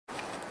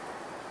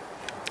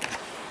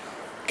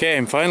Okay,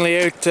 I'm finally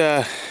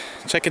out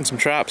checking some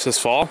traps this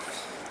fall.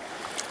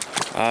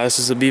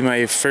 This will be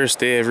my first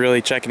day of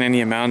really checking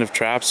any amount of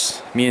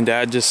traps. Me and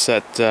Dad just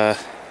set a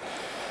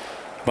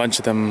bunch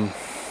of them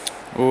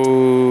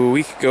a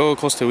week ago,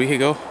 close to a week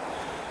ago.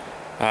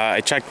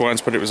 I checked once,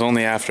 but it was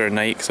only after a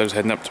night because I was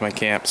heading up to my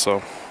camp.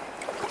 So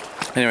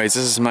anyways,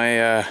 this is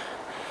my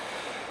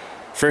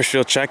first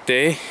real check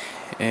day,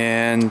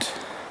 and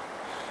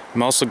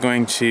I'm also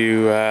going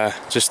to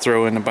just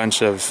throw in a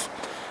bunch of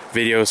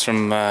videos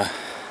from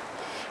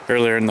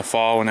earlier in the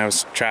fall when I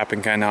was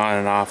trapping kind of on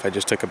and off. I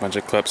just took a bunch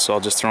of clips, so I'll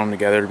just throw them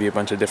together to be a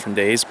bunch of different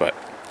days, but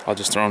I'll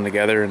just throw them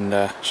together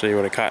and show you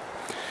what I caught.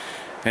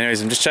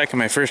 Anyways, I'm just checking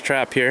my first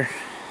trap here,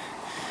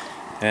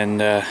 and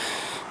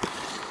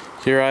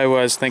here I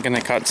was thinking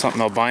I caught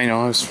something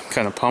albino. I was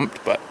kind of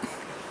pumped, but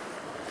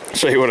I'll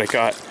show you what I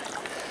caught.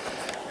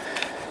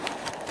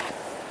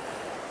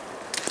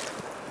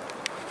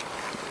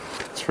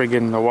 It's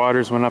friggin', the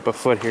waters went up a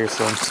foot here,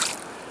 so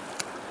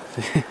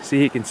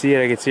see, you can see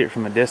it. I can see it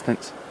from a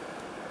distance.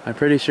 I'm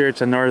pretty sure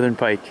it's a northern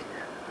pike.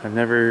 I've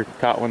never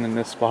caught one in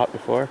this spot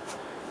before,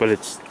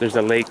 but there's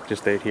a lake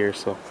just out here,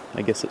 so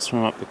I guess it's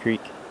from up the creek.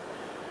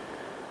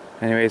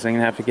 Anyways, I'm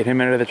gonna have to get him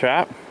out of the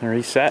trap and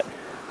reset.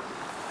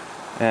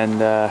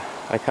 And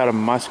I caught a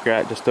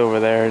muskrat just over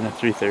there in a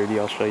 330.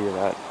 I'll show you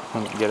that.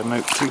 I'm gonna get him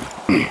out too.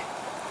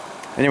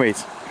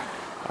 Anyways,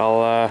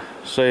 I'll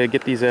show you,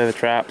 get these out of the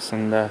traps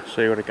and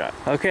show you what I got.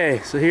 Okay,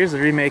 so here's the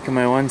remake of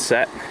my one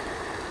set.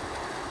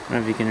 I don't know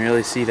if you can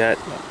really see that.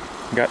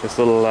 I got this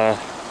little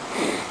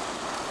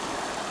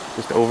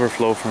just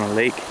overflow from a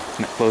lake, and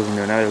it flows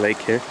into another lake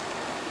here.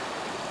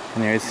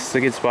 Anyways, this is a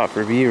good spot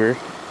for beaver.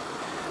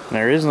 And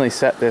I originally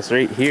set this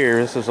right here.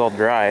 This is all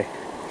dry,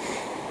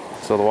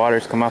 so the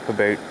water's come up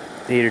about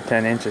 8 or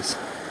 10 inches.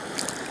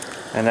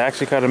 And I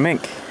actually caught a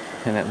mink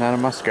in it, not a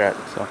muskrat.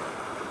 So,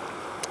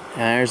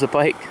 and there's a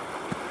pike.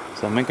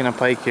 So I'm minking a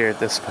pike here at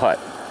this spot.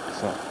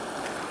 So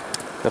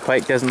the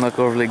pike doesn't look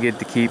overly good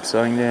to keep,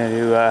 so I'm gonna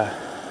do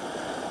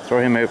throw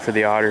him out for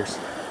the otters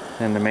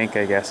and the mink,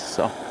 I guess.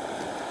 So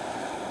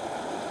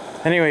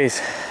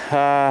anyways,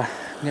 I'm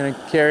gonna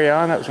carry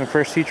on. That was my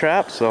first 2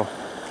 traps, so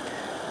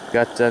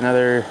got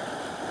another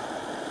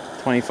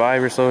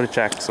 25 or so to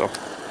check, so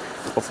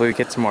hopefully we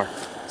get some more.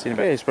 See you in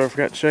a bit. But I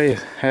forgot to show you,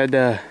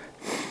 I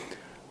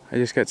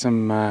just got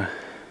some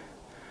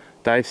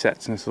dive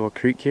sets in this little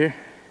creek here.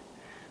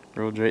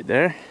 Road's right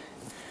there.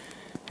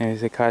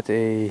 And I caught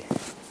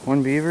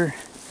one beaver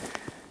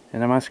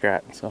and a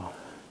muskrat, so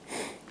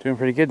doing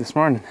pretty good this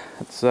morning.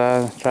 That's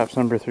traps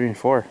number 3 and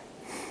 4.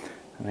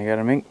 And I got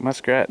a mink,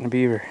 muskrat, and a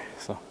beaver,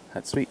 so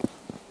that's sweet.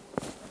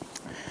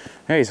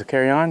 Anyways, I'll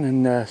carry on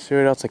and see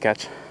what else I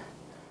catch.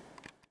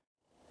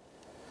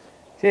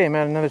 Okay, I'm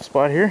at another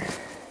spot here,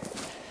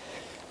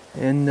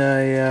 and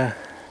I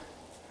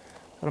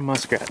got a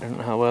muskrat. I don't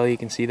know how well you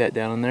can see that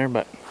down in there,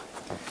 but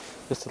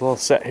just a little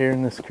set here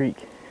in this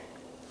creek.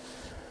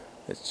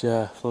 It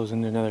flows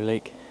into another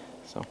lake,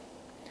 so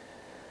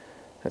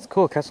that's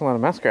cool. Catching a lot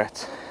of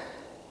muskrats.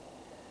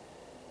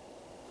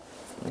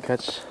 I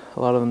catch a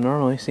lot of them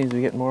normally. Seems to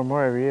be getting more and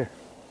more every year.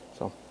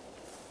 So,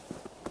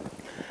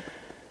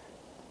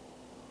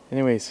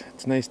 anyways,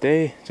 it's a nice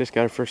day. Just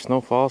got our first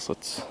snowfall, so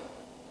it's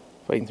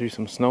fighting through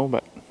some snow,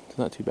 but it's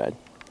not too bad.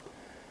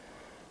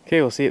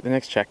 Okay, we'll see you at the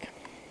next check.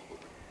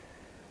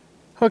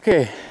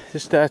 Okay,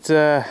 just that's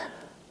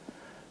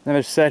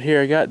another set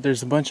here.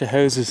 There's a bunch of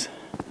houses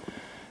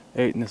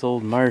out in this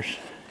old marsh.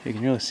 You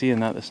can really see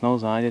in that the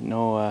snow's on. I didn't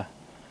know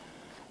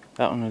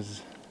that one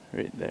was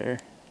right there.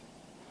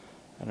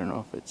 I don't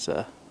know if it's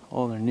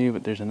old or new,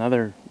 but there's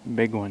another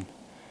big one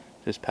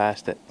just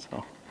past it.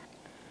 So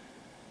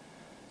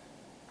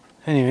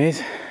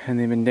anyways, and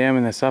they've been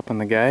damming this up on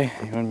the guy.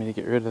 He wanted me to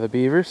get rid of the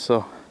beavers,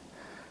 so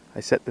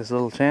I set this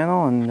little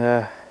channel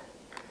and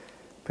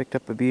picked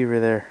up a beaver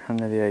there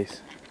under the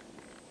ice.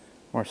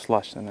 More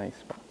slush than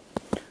ice. But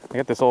I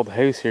got this old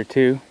house here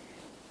too.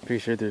 Pretty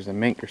sure there's a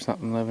mink or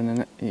something living in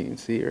it. You can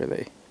see where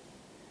they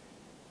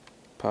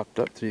popped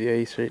up through the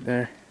ice right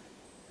there.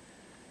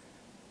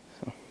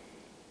 So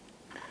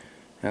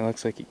and it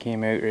looks like it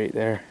came out right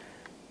there.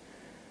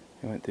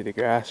 It went through the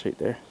grass right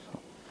there. So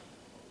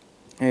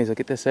anyways, I'll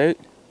get this out,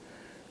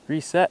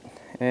 reset,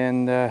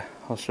 and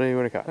I'll show you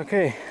what I got.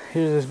 Okay,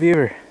 here's this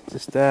beaver.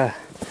 Just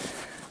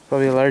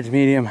probably a large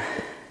medium.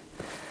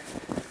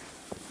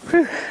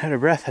 Whew, out of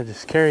breath. I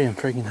just carry him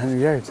freaking 100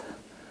 yards.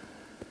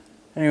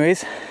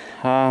 Anyways,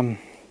 yeah,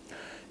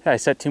 I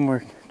set 2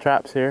 more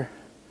traps here.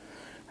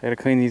 I gotta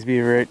clean these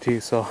beaver out too,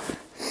 so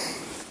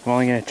I'm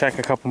only gonna check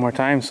a couple more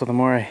times, so the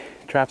more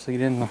traps I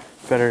get in, the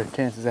better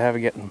chances I have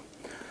of getting them.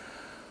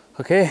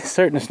 Okay,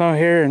 starting to snow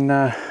here, and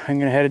I'm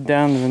gonna head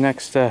down to the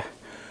next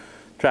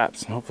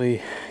traps and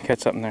hopefully catch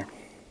something there.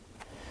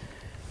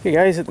 Okay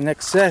guys, at the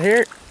next set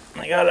here,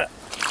 I got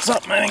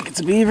something. I think it's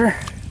a beaver.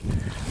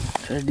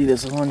 Try to do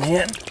this with one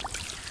hand.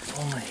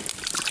 Oh my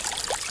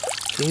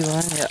tree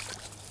line, yeah.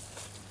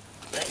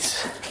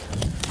 Nice.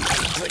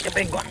 Looks like a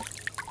big one.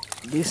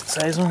 Decent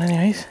sized one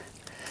anyways.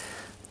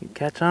 Good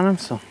catch on him,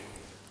 so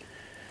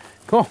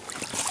cool.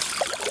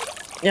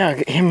 yeah, I'll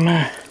get him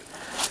out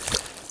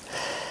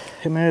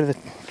of the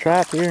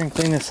trap here and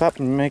clean this up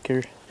and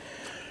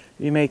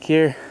remake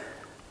here.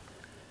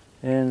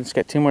 And let's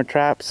get 2 more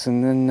traps,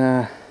 and then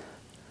I'm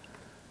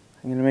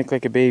gonna make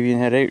like a baby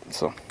and head out.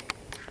 So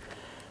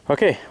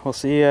okay, we'll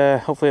see.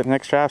 Hopefully at the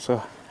next trap,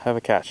 so have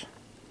a catch.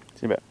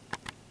 See you in a bit.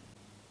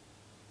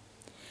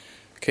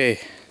 Okay,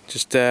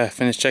 just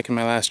finished checking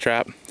my last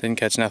trap. Didn't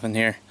catch nothing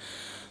here.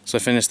 So I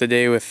finished the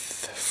day with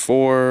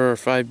 4 or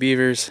 5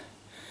 beavers,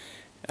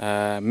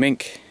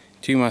 mink,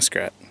 2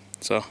 muskrat.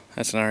 So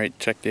that's an alright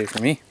check day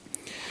for me.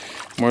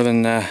 More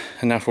than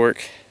enough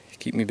work to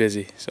keep me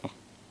busy. So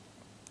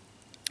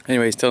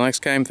anyways, till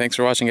next time, thanks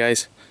for watching,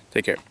 guys.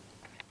 Take care.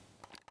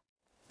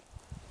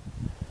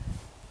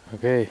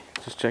 Okay,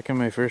 just checking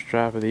my first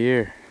trap of the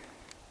year.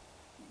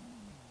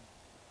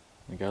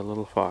 We got a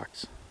little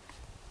fox.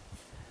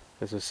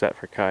 This is set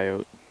for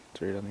coyote.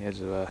 It's right on the edge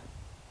of a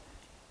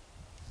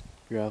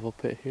gravel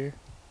pit here.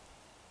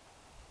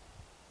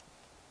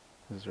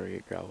 This is where I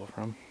get gravel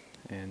from.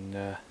 And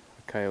the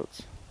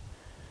coyotes.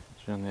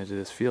 It's right on the edge of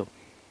this field.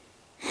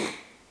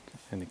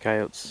 And the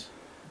coyotes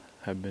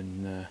have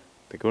been,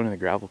 they go into the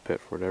gravel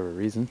pit for whatever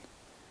reason.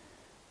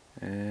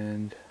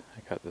 And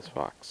I got this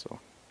fox, so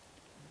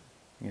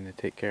I'm going to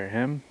take care of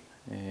him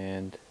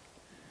and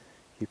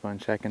keep on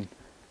checking.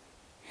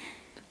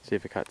 See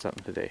if I caught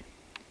something today,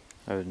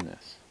 other than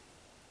this.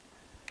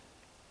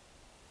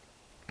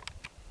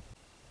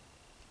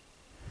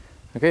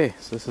 Okay,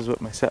 so this is what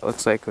my set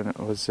looks like when it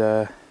was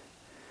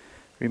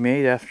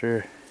remade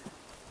after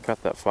I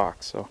caught that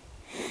fox. So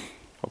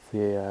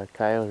hopefully a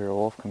coyote or a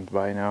wolf comes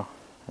by now.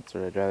 That's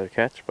what I'd rather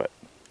catch, but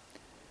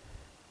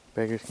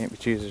beggars can't be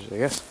choosers, I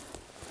guess.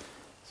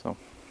 So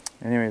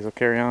anyways, I'll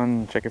carry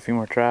on, check a few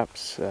more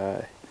traps,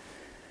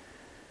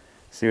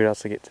 see what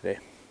else I get today.